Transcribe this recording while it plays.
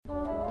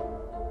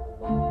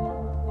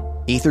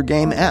Ether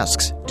Game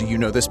asks, do you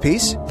know this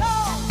piece?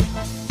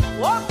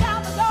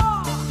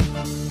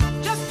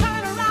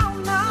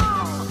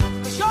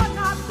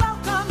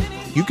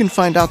 You can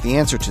find out the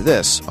answer to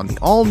this on the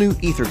all-new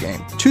Ether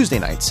Game, Tuesday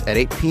nights at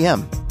 8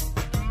 p.m.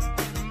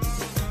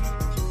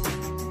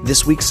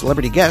 This week's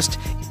celebrity guest,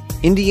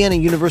 Indiana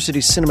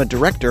University Cinema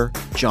Director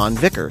John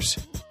Vickers.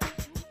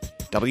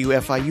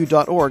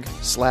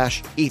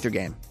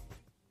 WFIU.org/Ethergame.